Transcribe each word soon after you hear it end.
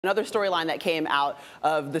Another storyline that came out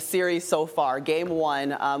of the series so far, game one,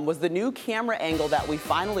 was the new camera angle that we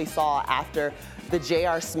finally saw after the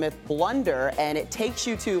J.R. Smith blunder, and it takes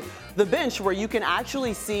you to the bench where you can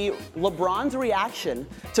actually see LeBron's reaction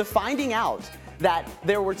to finding out that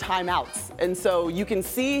there were timeouts. And so you can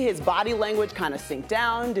see his body language kind of sink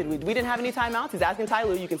down. We didn't have any timeouts? He's asking Ty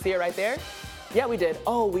Lue, you can see it right there. Yeah, we did.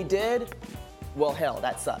 Oh, we did? Well, hell,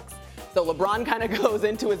 that sucks. So LeBron kind of goes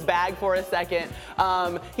into his bag for a second.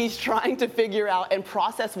 He's trying to figure out and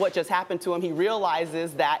process what just happened to him. He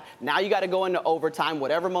realizes that now you got to go into overtime.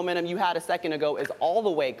 Whatever momentum you had a second ago is all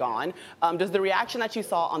the way gone. Does the reaction that you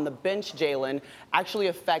saw on the bench, Jalen, actually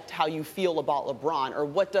affect how you feel about LeBron, or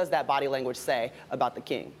what does that body language say about the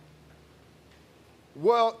King?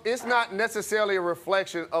 Well, it's not necessarily a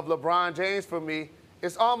reflection of LeBron James for me.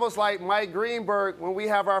 It's almost like Mike Greenberg when we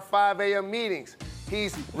have our 5 a.m. meetings.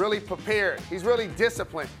 He's really prepared. He's really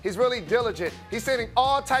disciplined. He's really diligent. He's sending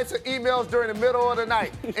all types of emails during the middle of the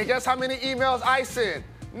night. And guess how many emails I send?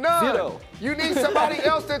 None. Zero. You need somebody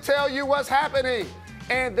else to tell you what's happening.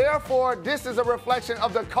 And therefore, this is a reflection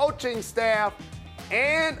of the coaching staff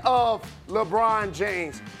and of LeBron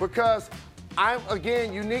James, because I'm,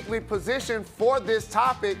 again, uniquely positioned for this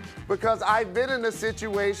topic because I've been in a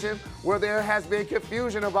situation where there has been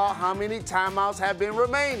confusion about how many timeouts have been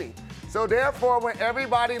remaining. So therefore, when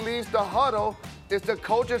everybody leaves the huddle, it's the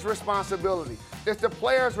coach's responsibility. It's the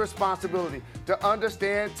player's responsibility to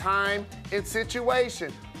understand time and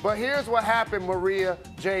situation. But here's what happened, Maria,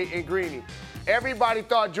 Jay, and Greeny. Everybody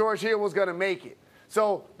thought George Hill was going to make it.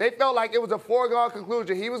 So they felt like it was a foregone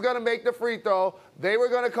conclusion. He was going to make the free throw. They were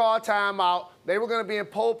going to call timeout. They were going to be in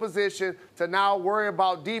pole position to now worry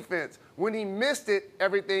about defense. When he missed it,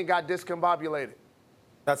 everything got discombobulated.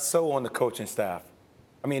 That's so on the coaching staff.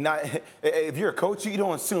 I mean, if you're a coach, you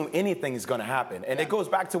don't assume anything is going to happen. And it goes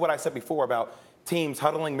back to what I said before about teams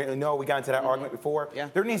huddling. No, we got into that argument before. Yeah.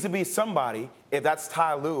 There needs to be somebody, if that's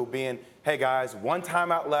Ty Lue, being, hey, guys, one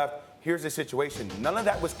timeout left. Here's the situation. None of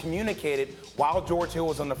that was communicated while George Hill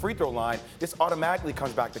was on the free throw line. This automatically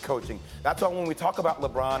comes back to coaching. That's why when we talk about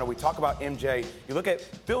LeBron or we talk about MJ, you look at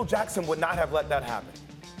Bill Jackson would not have let that happen.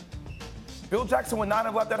 Bill Jackson would not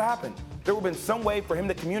have let that happen. There would have been some way for him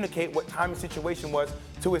to communicate what time and situation was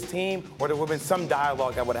to his team, or there would have been some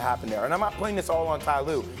dialogue that would have happened there. And I'm not putting this all on Ty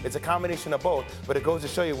Lue. It's a combination of both, but it goes to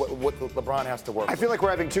show you what LeBron has to work with. I feel like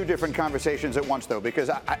we're having two different conversations at once, though,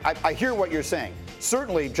 because I hear what you're saying.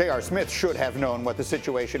 Certainly, J.R. Smith should have known what the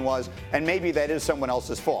situation was, and maybe that is someone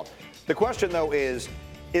else's fault. The question, though, is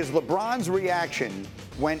LeBron's reaction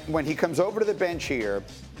when he comes over to the bench here,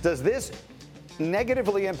 does this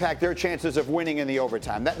negatively impact their chances of winning in the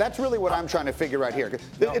overtime? That's really what I'm trying to figure out here.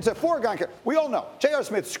 No. It's a foregone. We all know J.R.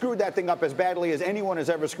 Smith screwed that thing up as badly as anyone has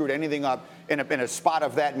ever screwed anything up in a spot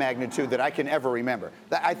of that magnitude that I can ever remember.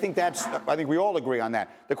 I think we all agree on that.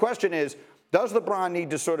 The question is, does LeBron need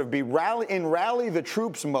to sort of be rally the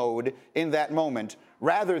troops mode in that moment,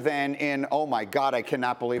 rather than in, oh my God, I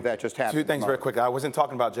cannot believe that just happened? Two things very quickly. I wasn't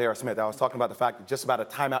talking about J.R. Smith. I was talking about the fact that just about a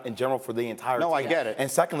timeout in general for the entire team. No, I get it. And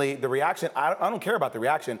secondly, the reaction, I don't care about the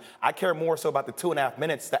reaction. I care more so about the 2.5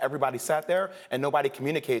 minutes that everybody sat there and nobody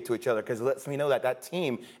communicated to each other, because it lets me know that that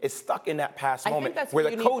team is stuck in that past moment where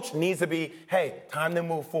the coach needs to be, hey, time to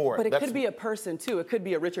move forward. But it could be a person, too. It could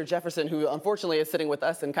be a Richard Jefferson, who unfortunately is sitting with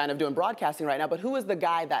us and kind of doing broadcasting right now. But who is the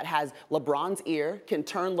guy that has LeBron's ear, can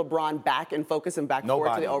turn LeBron back and focus him back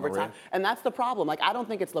forward to the overtime? Maria. And that's the problem. Like, I don't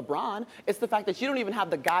think it's LeBron. It's the fact that you don't even have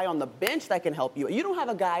the guy on the bench that can help you. You don't have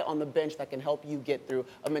a guy on the bench that can help you get through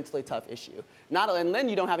a mentally tough issue. And then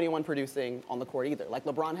you don't have anyone producing on the court either. Like,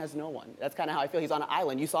 LeBron has no one. That's kind of how I feel. He's on an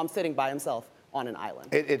island. You saw him sitting by himself on an island.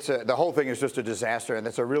 The whole thing is just a disaster, and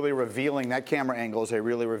that's a really revealing, that camera angle is a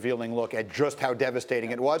really revealing look at just how devastating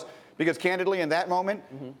it was. Because candidly, in that moment,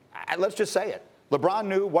 let's just say it, LeBron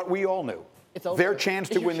knew what we all knew. Their chance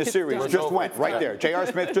to win the series just went right there. J.R.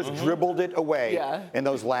 Smith just dribbled it away in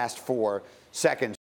those last 4 seconds.